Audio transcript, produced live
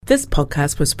This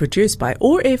podcast was produced by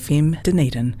OARsome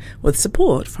Dunedin with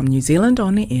support from New Zealand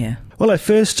On Air. Well, our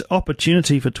first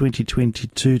opportunity for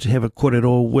 2022 to have a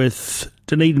kōrero with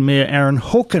Dunedin Mayor Aaron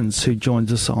Hawkins, who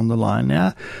joins us on the line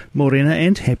now. Morena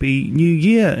and Happy New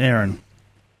Year, Aaron.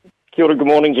 Kia ora, good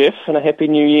morning, Jeff, and a Happy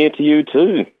New Year to you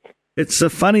too. It's a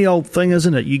funny old thing,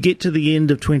 isn't it? You get to the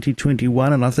end of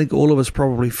 2021 and I think all of us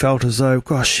probably felt as though,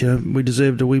 gosh, we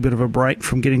deserved a wee bit of a break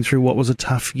from getting through what was a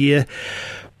tough year.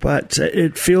 But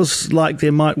it feels like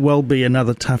there might well be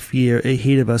another tough year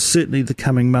ahead of us. Certainly the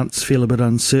coming months feel a bit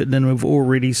uncertain, and we've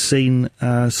already seen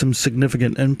some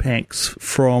significant impacts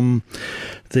from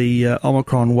the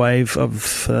Omicron wave of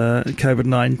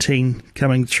COVID-19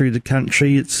 coming through the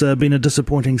country. It's been a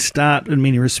disappointing start in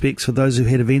many respects for those who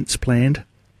had events planned.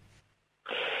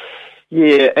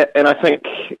 Yeah, and I think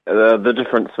the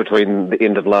difference between the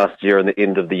end of last year and the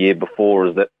end of the year before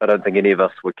is that I don't think any of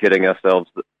us were kidding ourselves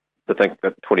to think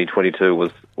that 2022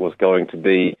 was going to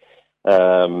be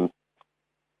all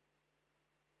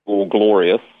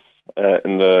glorious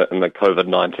in the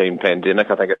COVID-19 pandemic.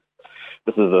 I think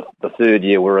this is the third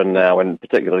year we're in now, and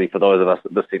particularly for those of us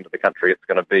at this end of the country, it's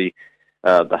going to be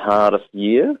the hardest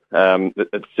year.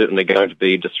 It's certainly going to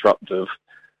be disruptive.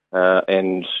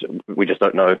 And we just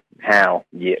don't know how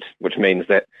yet, which means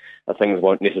that things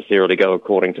won't necessarily go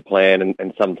according to plan,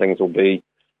 and some things will be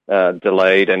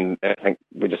delayed, and I think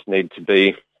we just need to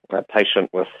be patient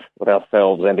with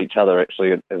ourselves and each other,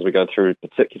 actually, as we go through,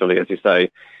 particularly, as you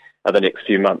say, the next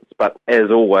few months. But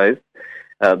as always,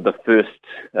 the first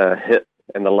hit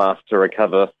and the last to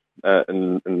recover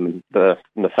in the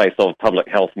face of public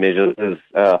health measures is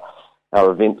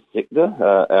our events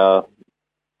sector,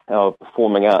 our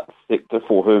performing arts sector,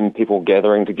 for whom people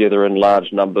gathering together in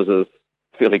large numbers is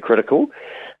fairly critical,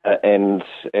 and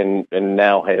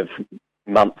now have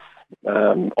months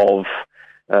of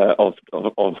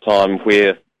time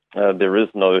where there is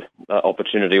no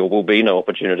opportunity, or will be no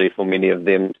opportunity, for many of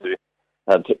them to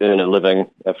earn a living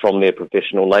from their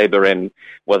professional labour, and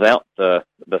without the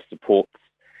supports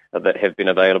that have been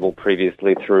available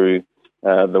previously through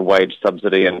the wage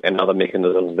subsidy and other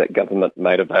mechanisms that government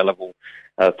made available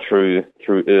through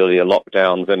earlier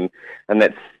lockdowns, and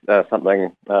that's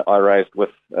something I raised with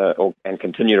and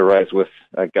continue to raise with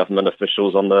government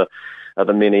officials on the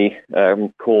many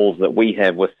calls that we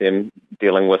have with them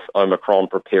dealing with Omicron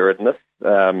preparedness.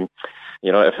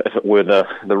 If it were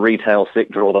the retail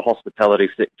sector or the hospitality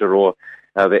sector or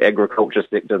the agriculture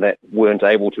sector that weren't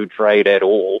able to trade at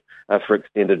all for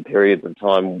extended periods of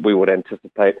time, we would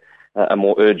anticipate a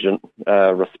more urgent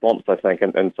response, I think,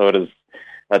 and so it is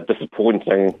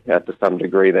disappointing to some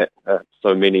degree that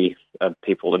so many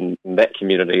people in that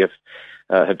community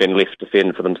have been left to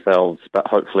fend for themselves. But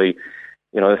hopefully,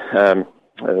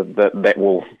 that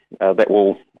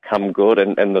will come good,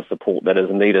 and the support that is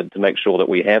needed to make sure that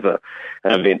we have an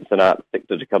events and arts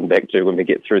sector to come back to when we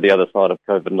get through the other side of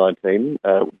COVID-19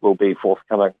 will be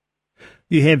forthcoming.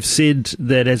 You have said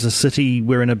that as a city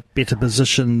we're in a better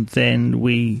position than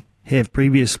we have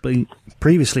previously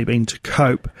been to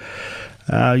cope.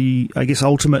 I guess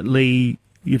ultimately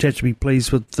you'd have to be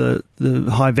pleased with the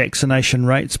high vaccination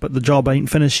rates, but the job ain't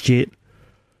finished yet.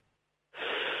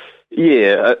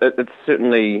 Yeah, it's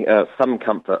certainly some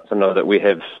comfort to know that we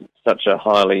have such a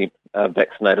highly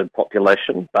vaccinated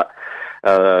population, but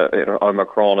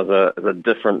Omicron is a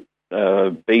different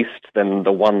beast than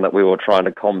the one that we were trying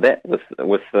to combat with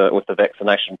the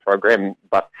vaccination program,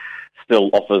 but still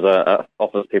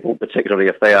offers people, particularly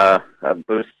if they are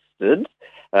boosted,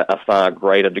 a far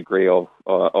greater degree of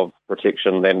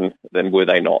protection than were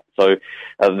they not. So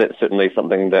that's certainly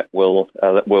something that will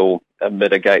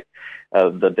mitigate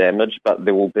the damage. But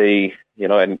there will be,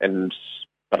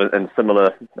 but in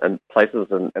similar places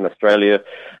in Australia,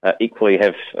 equally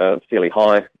have fairly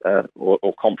high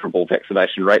or comparable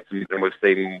vaccination rates, and we've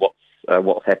seen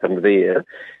what's happened there,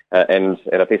 and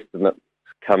if estimates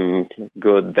come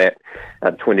good that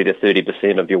 20 to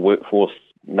 30% of your workforce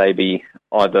may be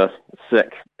either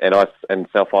sick and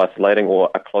self-isolating,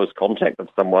 or a close contact of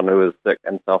someone who is sick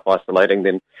and self-isolating,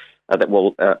 then that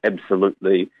will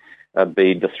absolutely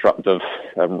be disruptive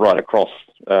right across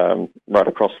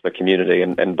the community,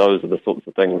 and those are the sorts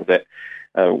of things that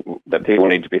people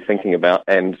need to be thinking about.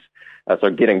 And so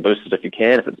getting boosted if you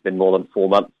can, if it's been more than 4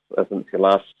 months since your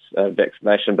last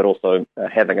vaccination, but also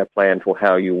having a plan for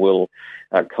how you will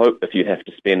cope if you have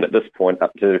to spend at this point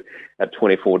up to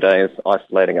 24 days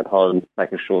isolating at home,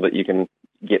 making sure that you can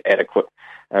get adequate,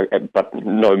 but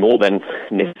no more than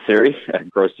necessary,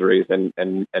 groceries and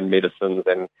medicines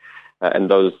and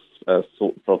those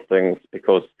sorts of things,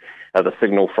 because the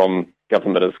signal from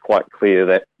government is quite clear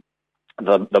that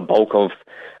the bulk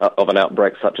of an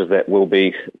outbreak such as that will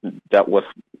be dealt with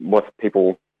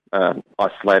people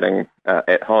isolating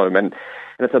at home, and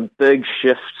it's a big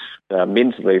shift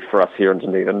mentally for us here in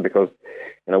Dunedin, because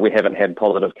we haven't had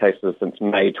positive cases since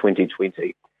May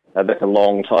 2020. That's a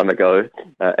long time ago,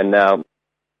 and now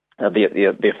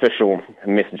the official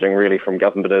messaging really from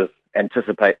government is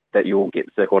anticipate that you will get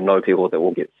sick or know people that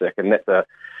will get sick, and that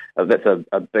is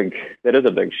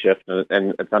a big shift,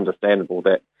 and it's understandable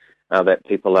that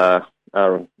people are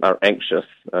anxious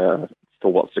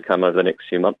for what's to come over the next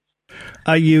few months.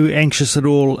 Are you anxious at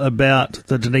all about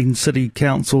the Dunedin City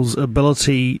Council's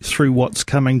ability through what's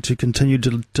coming to continue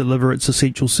to deliver its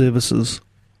essential services?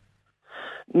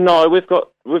 No, we've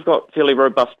got fairly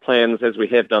robust plans, as we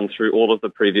have done through all of the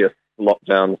previous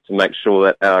lockdowns, to make sure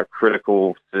that our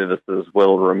critical services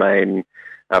will remain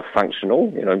functional.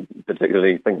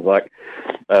 Particularly things like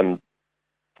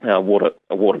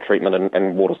water treatment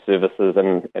and water services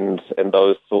and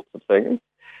those sorts of things.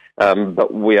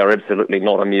 But we are absolutely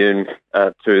not immune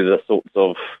to the sorts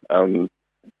of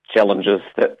challenges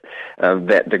that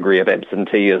that degree of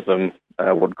absenteeism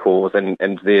would cause, and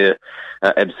there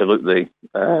absolutely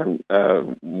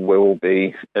will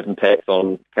be impacts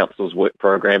on council's work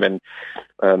program and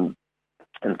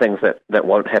things that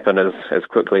won't happen as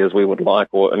quickly as we would like,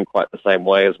 or in quite the same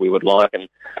way as we would like, and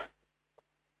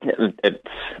it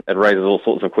raises all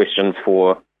sorts of questions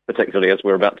particularly as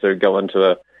we're about to go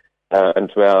into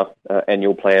our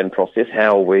annual plan process,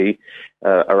 how we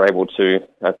are able to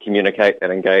communicate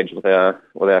and engage with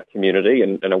our community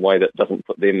in a way that doesn't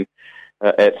put them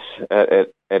at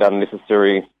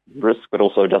unnecessary risk, but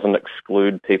also doesn't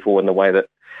exclude people in the way that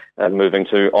moving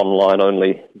to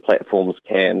online-only platforms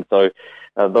can. So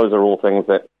those are all things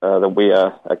that we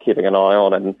are keeping an eye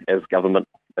on, and as government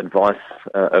advice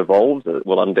evolves, it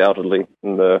will undoubtedly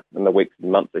in the weeks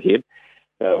and months ahead.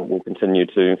 We'll continue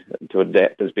to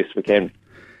adapt as best we can.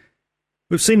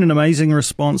 We've seen an amazing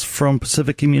response from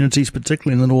Pacific communities,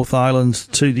 particularly in the North Island,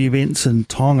 to the events in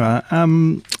Tonga.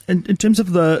 In terms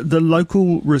of the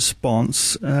local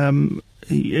response, have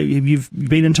you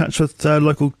been in touch with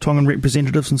local Tongan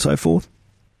representatives and so forth?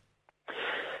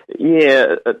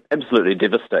 Yeah, absolutely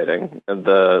devastating.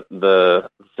 The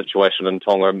situation in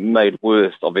Tonga, made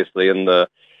worse, obviously, in the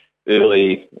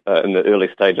early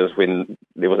stages when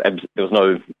there was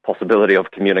no possibility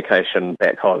of communication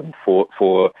back home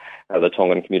for the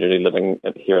Tongan community living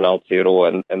here in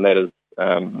Aotearoa, and that is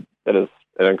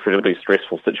an incredibly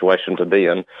stressful situation to be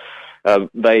in.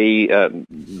 They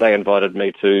invited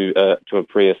me to a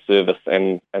prayer service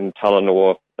and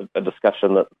Talanoa, a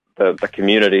discussion that the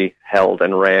community held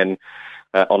and ran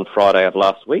on Friday of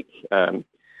last week.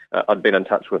 I'd been in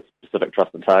touch with Pacific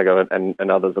Trust Otago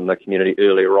and others in the community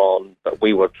earlier on, but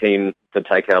we were keen to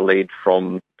take our lead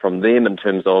from them in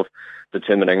terms of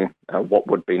determining what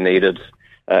would be needed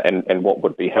and what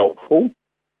would be helpful.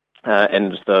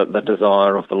 And the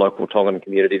desire of the local Tongan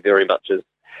community very much is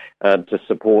to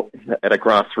support at a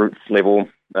grassroots level,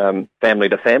 family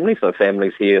to family, so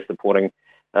families here supporting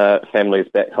families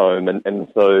back home. And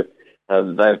so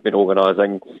they've been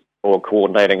organising or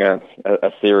coordinating a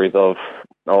series of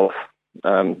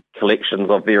collections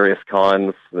of various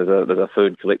kinds. There's a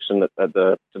food collection at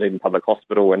the Dunedin Public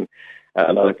Hospital, and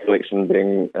another collection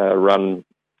being run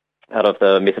out of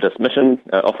the Methodist Mission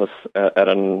office at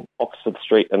an Oxford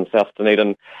Street in South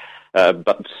Dunedin,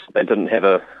 but they didn't have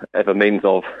a means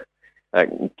of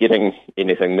getting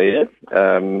anything there,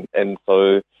 and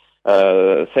so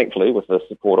thankfully, with the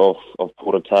support of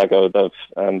Port Otago,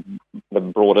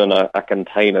 they've brought in a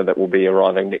container that will be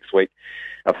arriving next week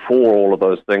for all of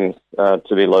those things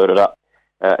to be loaded up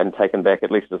and taken back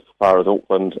at least as far as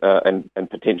Auckland and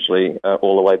potentially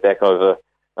all the way back over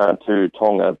to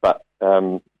Tonga. But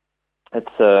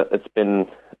it's been,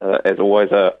 as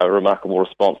always, a remarkable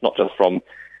response, not just from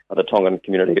the Tongan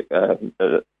community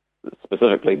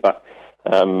specifically, but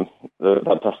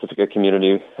the Pacifica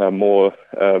community more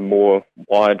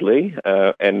widely,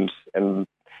 and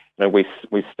we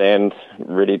stand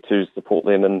ready to support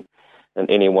them in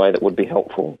any way that would be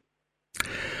helpful.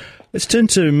 Let's turn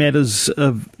to matters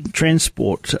of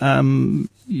transport.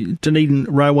 Dunedin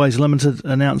Railways Limited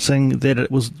announcing that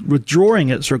it was withdrawing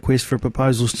its request for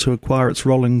proposals to acquire its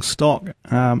rolling stock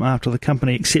after the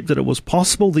company accepted it was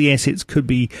possible the assets could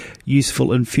be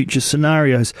useful in future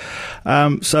scenarios.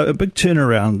 So a big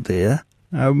turnaround there.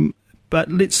 But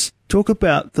let's talk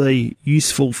about the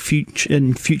useful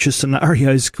future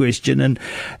scenarios question, and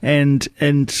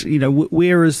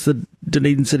where is the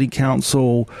Dunedin City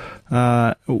Council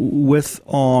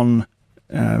on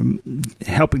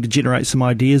helping to generate some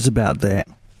ideas about that?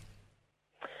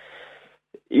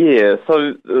 Yeah,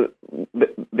 so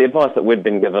the advice that we'd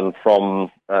been given from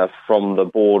the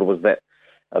board was that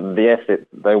the assets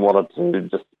they wanted to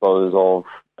dispose of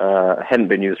hadn't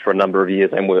been used for a number of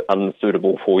years and were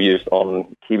unsuitable for use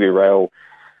on Kiwi Rail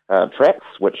tracks,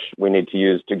 which we need to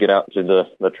use to get out to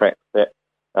the tracks that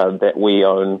we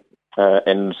own,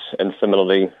 and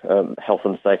similarly health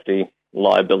and safety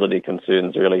liability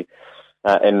concerns really,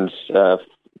 and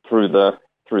through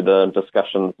the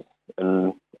discussions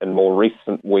in more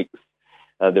recent weeks,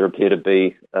 there appear to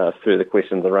be further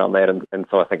questions around that, and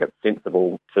so I think it's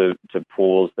sensible to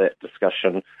pause that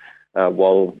discussion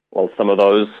while some of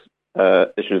those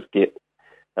issues get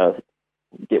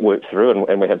worked through,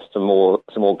 and we have some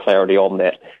more clarity on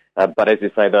that. But as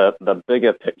you say, the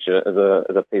bigger picture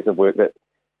is a piece of work that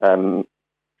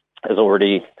is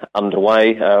already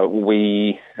underway.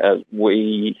 We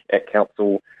at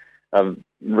council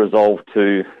resolved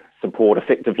to support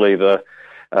effectively the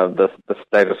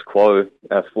status quo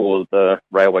for the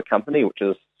railway company, which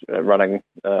is running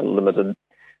limited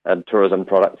tourism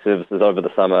product services over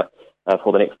the summer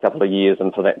for the next couple of years,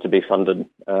 and for that to be funded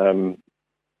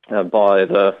by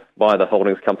the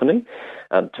holdings company,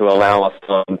 to allow us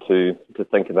time to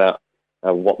think about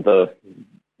what the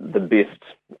best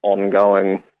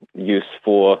ongoing use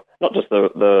for not just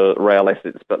the rail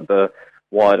assets but the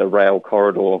wider rail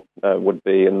corridor would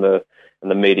be in the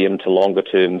medium to longer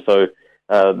term. So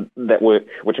that work,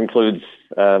 which includes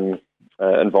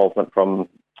involvement from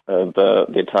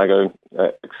the Otago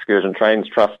Excursion Trains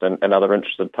Trust and other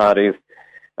interested parties,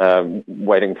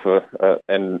 waiting for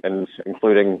and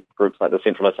including groups like the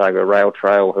Central Otago Rail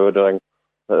Trail, who are doing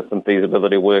some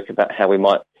feasibility work about how we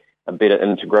might better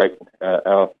integrate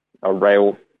our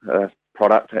rail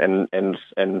product and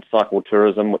cycle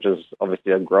tourism, which is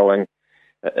obviously a growing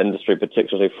industry,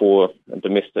 particularly for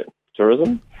domestic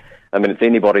tourism. I mean, it's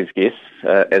anybody's guess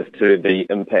as to the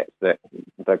impact that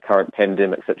the current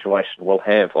pandemic situation will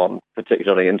have on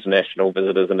particularly international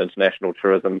visitors and international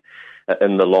tourism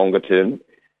in the longer term.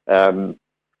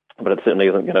 But it certainly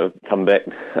isn't going to come back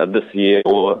this year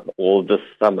or this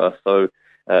summer. So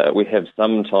we have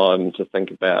some time to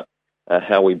think about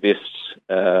how we best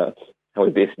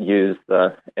use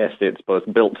the assets,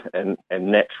 both built and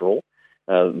natural,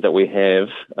 that we have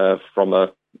from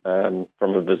a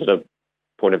visitor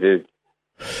point of view.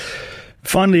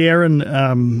 Finally,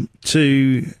 Aaron,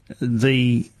 to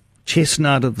the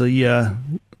chestnut of the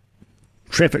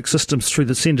traffic systems through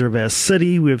the centre of our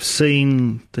city, we've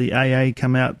seen the AA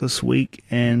come out this week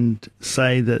and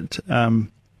say that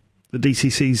the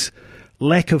DCC's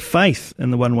lack of faith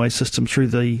in the one-way system through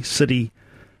the city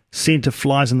centre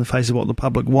flies in the face of what the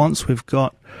public wants. We've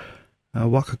got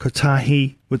Waka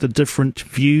Kotahi with a different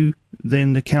view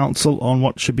than the council on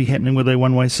what should be happening with their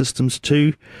one-way systems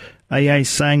too. AA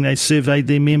saying they surveyed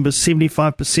their members,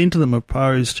 75% of them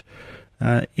opposed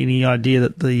any idea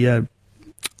that the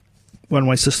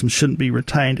one-way system shouldn't be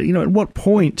retained. You know, at what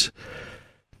point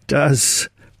does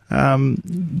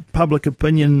public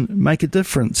opinion make a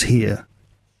difference here?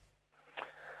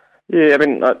 Yeah, I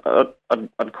mean,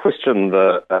 I'd question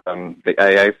the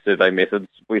AA survey methods.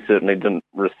 We certainly didn't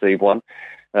receive one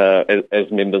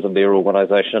as members of their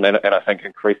organisation, and I think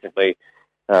increasingly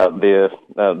their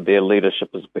leadership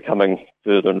is becoming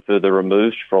further and further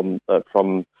removed from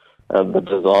the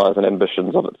desires and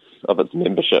ambitions of its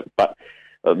membership. But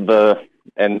Waka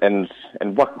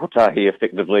Kotahi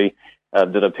effectively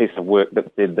did a piece of work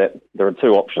that said that there are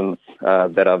two options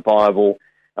that are viable.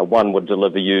 One would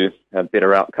deliver you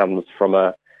better outcomes from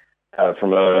a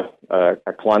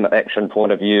climate action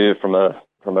point of view, from a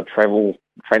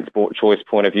transport choice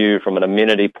point of view, from an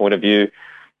amenity point of view,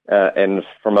 and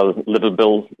from a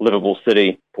livable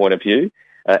city point of view.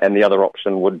 And the other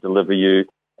option would deliver you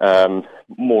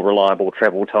more reliable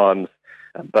travel times,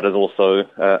 but is also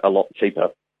a lot cheaper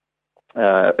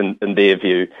in their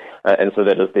view. And so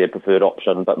that is their preferred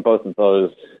option. But both of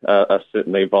those are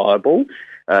certainly viable.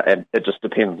 And it just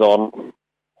depends on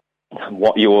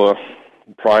what your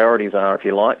priorities are, if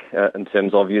you like, in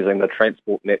terms of using the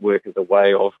transport network as a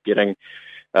way of getting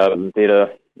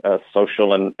better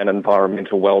social and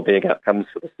environmental wellbeing outcomes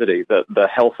for the city. The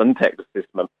health impact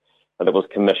assessment that was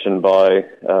commissioned by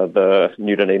the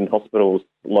Dunedin Hospital's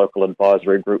local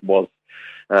advisory group was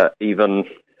even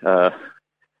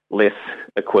less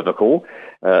equivocal.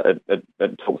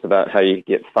 It talks about how you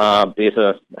get far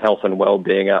better health and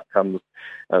wellbeing outcomes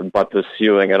by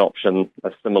pursuing an option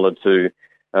similar to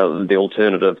the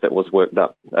alternative that was worked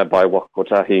up by Waka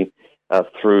Kotahi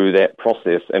through that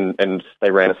process. And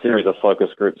they ran a series of focus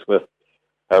groups with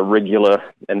regular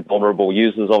and vulnerable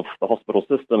users of the hospital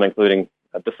system, including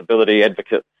disability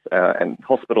advocates and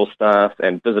hospital staff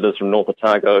and visitors from North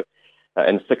Otago,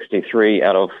 and 63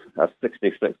 out of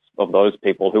 66 of those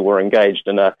people who were engaged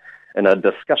in a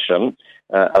discussion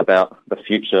about the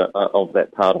future of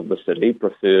that part of the city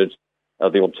preferred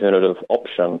the alternative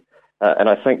option. And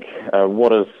I think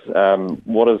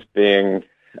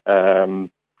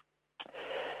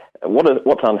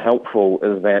what's unhelpful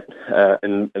is that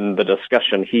in the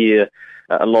discussion here,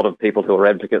 a lot of people who are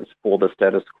advocates for the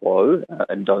status quo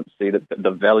and don't see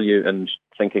the value in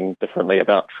thinking differently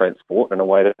about transport in a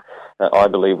way that I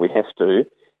believe we have to,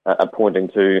 are pointing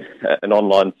to an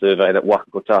online survey that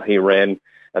Waka Kotahi ran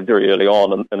very early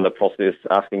on in the process,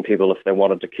 asking people if they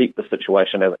wanted to keep the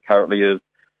situation as it currently is,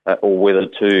 or whether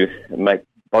to make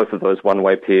both of those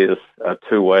one-way pairs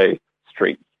two-way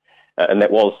streets. And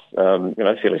that was,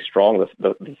 fairly strong,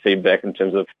 the feedback in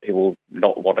terms of people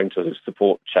not wanting to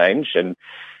support change. And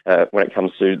when it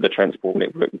comes to the transport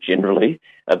network generally,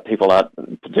 people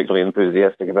aren't particularly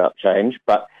enthusiastic about change.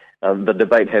 But the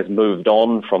debate has moved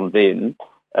on from then,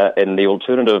 and the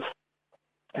alternative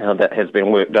that has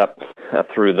been worked up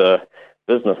through the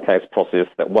business case process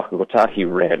that Waka Kotahi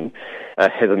ran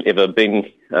hasn't ever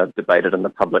been debated in the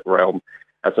public realm.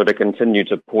 So to continue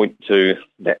to point to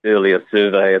that earlier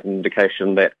survey as an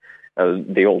indication that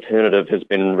the alternative has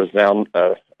been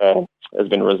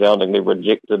resoundingly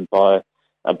rejected by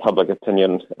public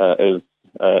opinion is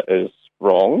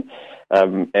wrong,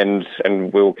 and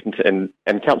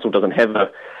council doesn't have a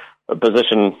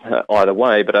position either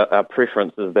way. But our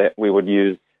preference is that we would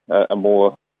use the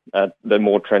more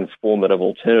transformative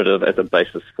alternative as a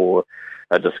basis for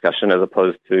a discussion, as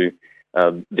opposed to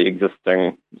the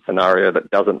existing scenario that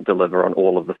doesn't deliver on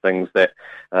all of the things that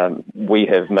we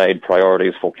have made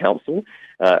priorities for council.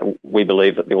 We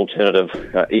believe that the alternative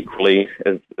equally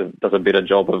does a better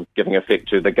job of giving effect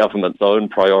to the government's own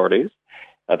priorities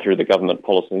through the government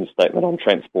policy and statement on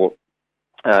transport.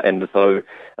 And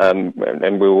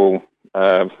we will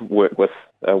work with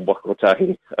Waka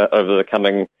Kotahi over the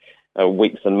coming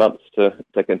weeks and months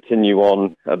to continue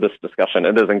on this discussion.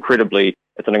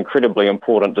 It's an incredibly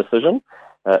important decision.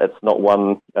 It's not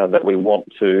one that we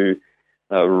want to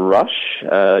rush.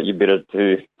 You better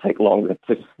to take longer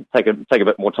to take a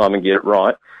bit more time and get it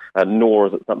right. Nor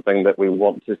is it something that we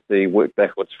want to see work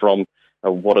backwards from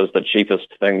what is the cheapest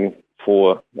thing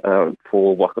for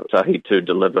Waka Kotahi to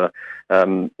deliver.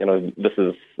 This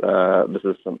is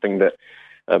something that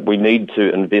we need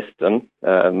to invest in.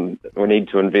 We need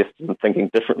to invest in thinking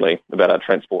differently about our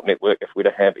transport network if we're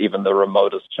to have even the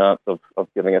remotest chance of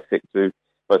giving effect to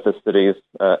both the cities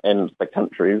and the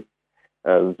country's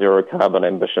zero carbon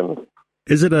ambitions.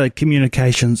 Is it a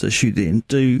communications issue then?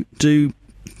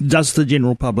 Does the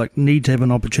general public need to have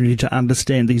an opportunity to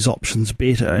understand these options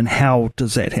better, and how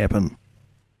does that happen?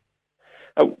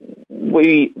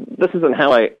 This isn't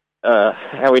how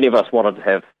any of us wanted to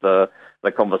have the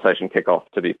conversation kick off.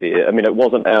 To be fair, I mean, it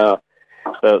wasn't our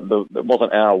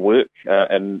work,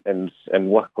 and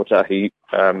Waka Kotahi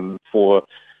for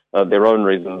their own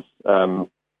reasons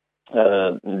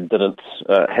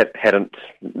hadn't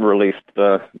released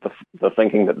the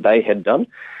thinking that they had done.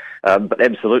 But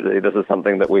absolutely, this is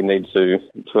something that we need to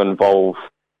involve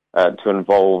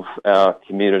our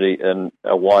community in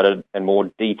a wider and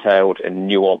more detailed and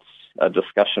nuanced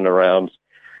discussion around.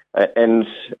 And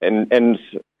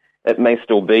it may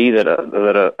still be that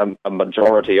a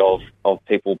majority of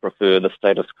people prefer the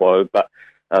status quo, but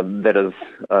that is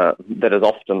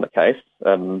often the case.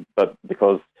 But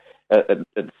because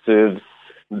it serves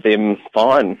them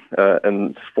fine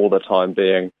and for the time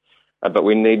being. But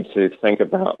we need to think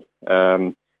about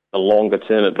the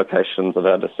longer-term implications of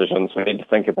our decisions. We need to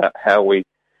think about how we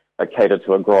cater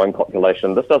to a growing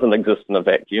population. This doesn't exist in a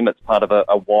vacuum. It's part of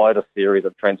a wider series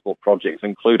of transport projects,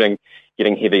 including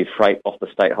getting heavy freight off the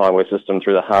state highway system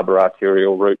through the harbour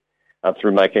arterial route,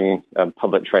 through making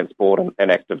public transport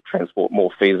and active transport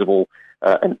more feasible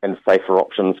and safer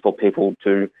options for people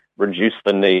to reduce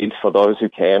the need for those who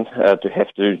can to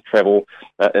have to travel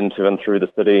into and through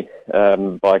the city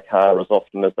by car as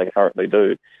often as they currently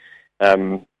do.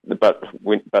 But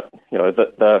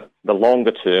the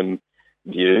longer term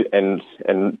view and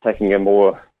taking a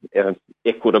more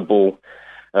equitable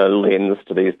lens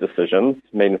to these decisions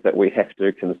means that we have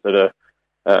to consider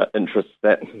interests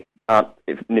that aren't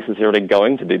necessarily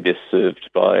going to be best served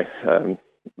by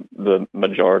the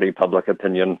majority public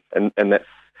opinion, and that's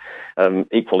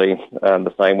equally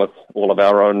the same with all of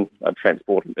our own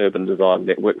transport and urban design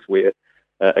networks, where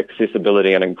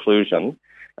accessibility and inclusion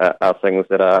are things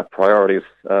that are priorities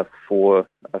for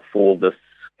this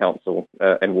council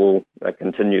and will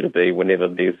continue to be whenever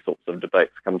these sorts of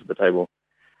debates come to the table.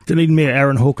 Dunedin Mayor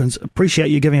Aaron Hawkins, appreciate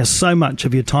you giving us so much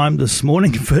of your time this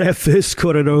morning for our first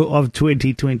korero of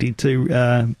 2022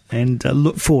 and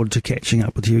look forward to catching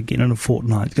up with you again in a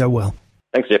fortnight. Go well.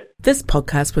 Thanks, Jeff. This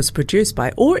podcast was produced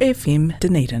by OARfM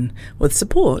Dunedin with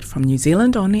support from New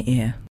Zealand On the Air.